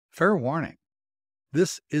Fair warning,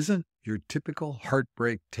 this isn't your typical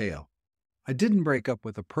heartbreak tale. I didn't break up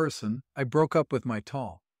with a person, I broke up with my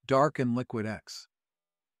tall, dark and liquid ex.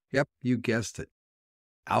 Yep, you guessed it.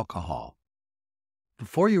 Alcohol.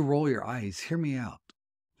 Before you roll your eyes, hear me out.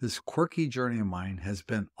 This quirky journey of mine has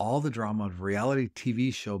been all the drama of a reality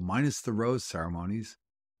TV show minus the rose ceremonies,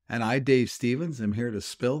 and I, Dave Stevens, am here to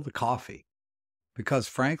spill the coffee. Because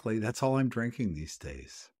frankly, that's all I'm drinking these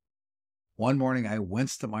days. One morning, I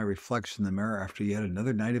winced at my reflection in the mirror after yet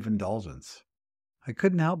another night of indulgence. I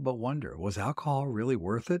couldn't help but wonder, was alcohol really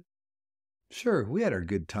worth it? Sure, we had our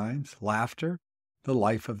good times, laughter, the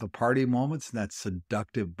life of the party moments, and that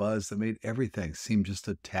seductive buzz that made everything seem just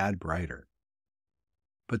a tad brighter.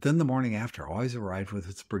 But then the morning after always arrived with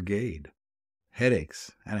its brigade,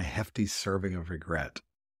 headaches, and a hefty serving of regret.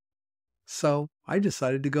 So I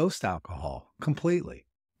decided to ghost alcohol completely,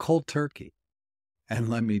 cold turkey. And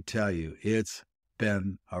let me tell you, it's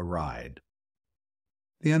been a ride.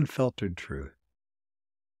 The unfiltered truth.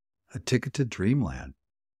 A ticket to dreamland.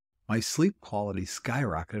 My sleep quality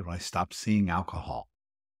skyrocketed when I stopped seeing alcohol.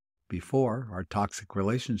 Before, our toxic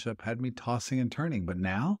relationship had me tossing and turning, but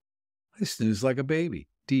now I snooze like a baby,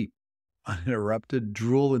 deep, uninterrupted,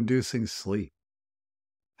 drool-inducing sleep.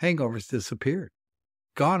 Hangovers disappeared.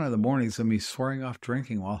 Gone are the mornings of me swearing off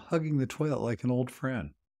drinking while hugging the toilet like an old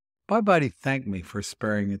friend. My body thanked me for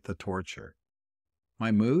sparing it the torture.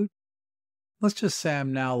 My mood? Let's just say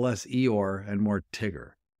I'm now less Eeyore and more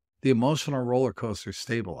Tigger. The emotional roller coaster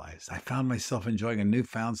stabilized. I found myself enjoying a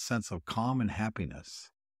newfound sense of calm and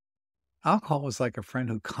happiness. Alcohol was like a friend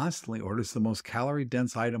who constantly orders the most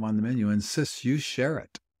calorie-dense item on the menu and insists you share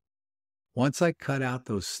it. Once I cut out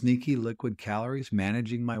those sneaky liquid calories,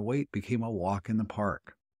 managing my weight became a walk in the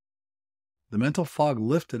park. The mental fog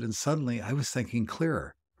lifted and suddenly I was thinking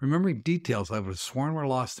clearer, remembering details I would have sworn were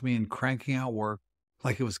lost to me in cranking out work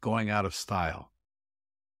like it was going out of style.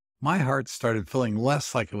 My heart started feeling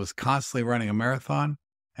less like it was constantly running a marathon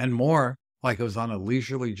and more like it was on a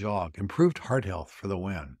leisurely jog, improved heart health for the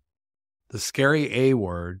win. The scary A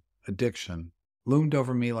word, addiction, loomed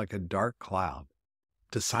over me like a dark cloud.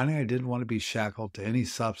 Deciding I didn't want to be shackled to any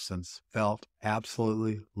substance felt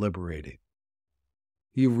absolutely liberating.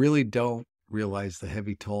 You really don't realize the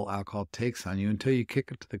heavy toll alcohol takes on you until you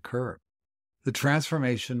kick it to the curb. The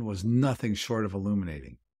transformation was nothing short of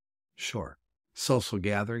illuminating. Sure, social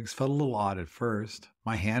gatherings felt a little odd at first.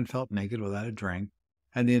 My hand felt naked without a drink,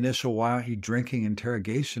 and the initial while drinking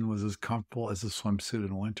interrogation was as comfortable as a swimsuit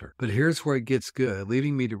in winter. But here's where it gets good,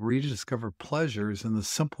 leading me to rediscover pleasures in the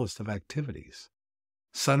simplest of activities.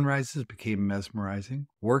 Sunrises became mesmerizing,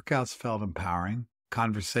 workouts felt empowering,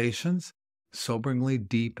 conversations soberingly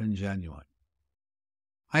deep and genuine.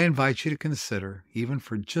 I invite you to consider, even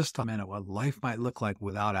for just a minute, what life might look like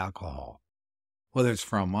without alcohol. Whether it's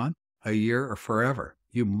for a month, a year, or forever,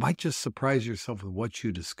 you might just surprise yourself with what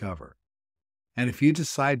you discover. And if you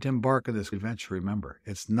decide to embark on this adventure, remember,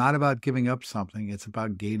 it's not about giving up something, it's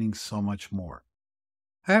about gaining so much more.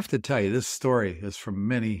 I have to tell you, this story is from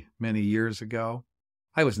many, many years ago.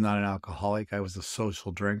 I was not an alcoholic, I was a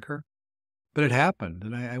social drinker. But it happened,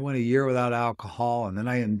 and I went a year without alcohol, and then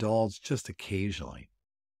I indulged just occasionally.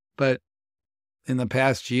 But in the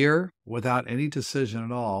past year, without any decision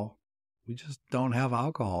at all, we just don't have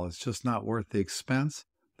alcohol. It's just not worth the expense,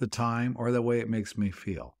 the time, or the way it makes me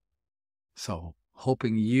feel. So,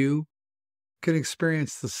 hoping you can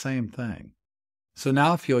experience the same thing. So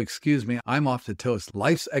now, if you'll excuse me, I'm off to toast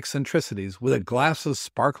life's eccentricities with a glass of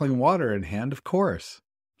sparkling water in hand, of course.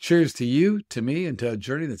 Cheers to you, to me, and to a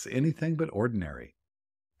journey that's anything but ordinary.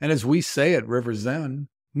 And as we say at River's End,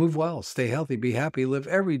 move well, stay healthy, be happy, live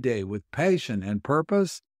every day with passion and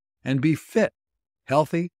purpose, and be fit,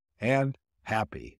 healthy, and happy.